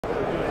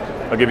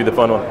I'll give you the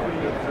fun one.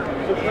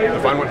 The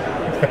fun one?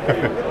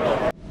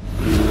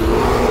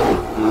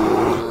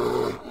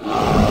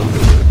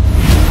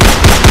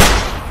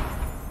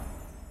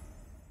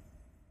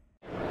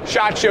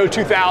 SHOT Show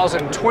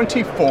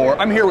 2024.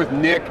 I'm here with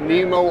Nick,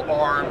 NEMO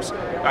Arms.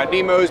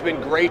 NEMO's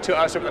been great to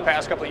us over the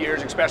past couple of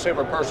years, especially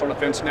over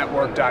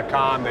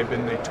personaldefensenetwork.com. They've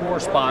been the tour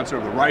sponsor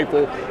of the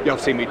rifle. You'll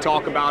see me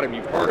talk about them,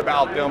 you've heard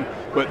about them,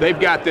 but they've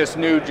got this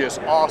new,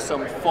 just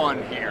awesome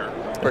fun here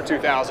for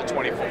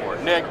 2024.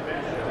 Nick,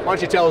 why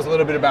don't you tell us a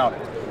little bit about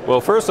it? Well,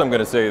 first I'm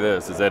going to say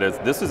this, is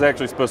that this is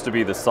actually supposed to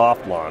be the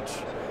soft launch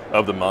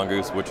of the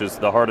Mongoose, which is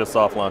the hardest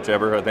soft launch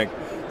ever, I think,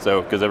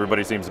 so, because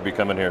everybody seems to be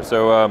coming here.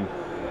 So,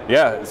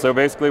 yeah, so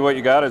basically what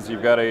you got is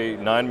you've got a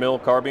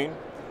 9mm carbine,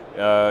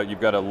 you've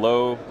got a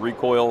low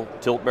recoil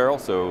tilt barrel,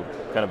 so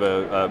kind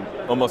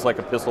of almost like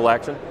a pistol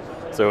action.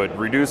 So it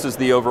reduces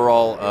the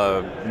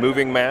overall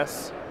moving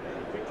mass,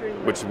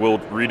 which will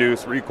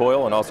reduce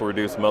recoil and also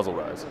reduce muzzle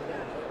rise.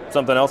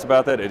 Something else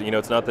about that,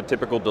 it's not the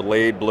typical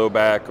delayed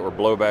blowback or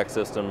blowback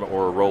system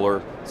or a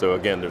roller. So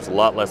again, there's a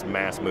lot less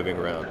mass moving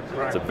around.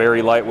 Right. It's a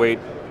very lightweight,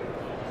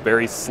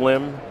 very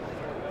slim,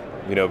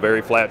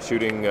 very flat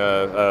shooting,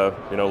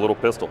 little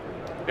pistol.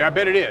 Yeah, I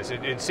bet it is.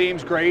 It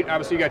seems great.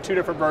 Obviously, you got two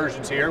different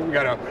versions here. We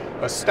got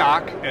a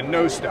stock and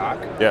no stock.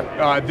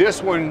 Yeah.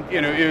 This one,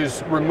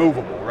 is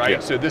removable, right? Yeah.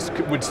 So this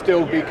would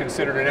still be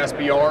considered an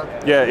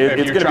SBR. Yeah,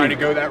 it's going to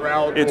go that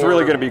route. It's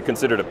really going to be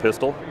considered a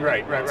pistol.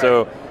 Right.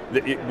 So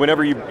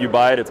whenever you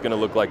buy it, it's going to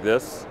look like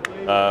this.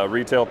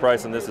 Retail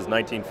price on this is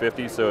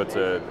 $19.50, so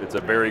it's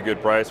a very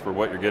good price for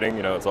what you're getting.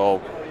 It's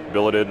all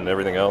billeted and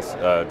everything else.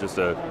 Just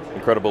an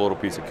incredible little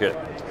piece of kit.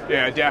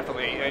 Yeah,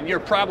 definitely. And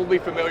you're probably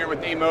familiar with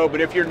NEMO, but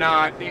if you're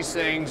not, these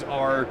things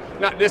are,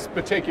 not this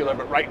particular,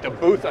 but right, the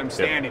booth I'm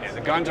standing in.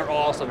 The guns are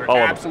awesome. They're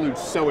absolute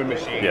sewing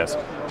machines. Yes.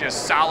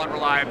 Just solid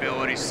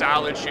reliability,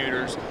 solid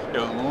shooters.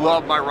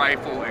 Love my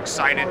rifle.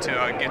 Excited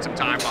to get some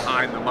time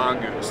behind the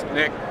Mongoose.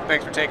 Nick,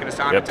 thanks for taking us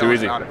time to tell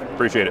us about it.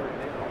 Appreciate it.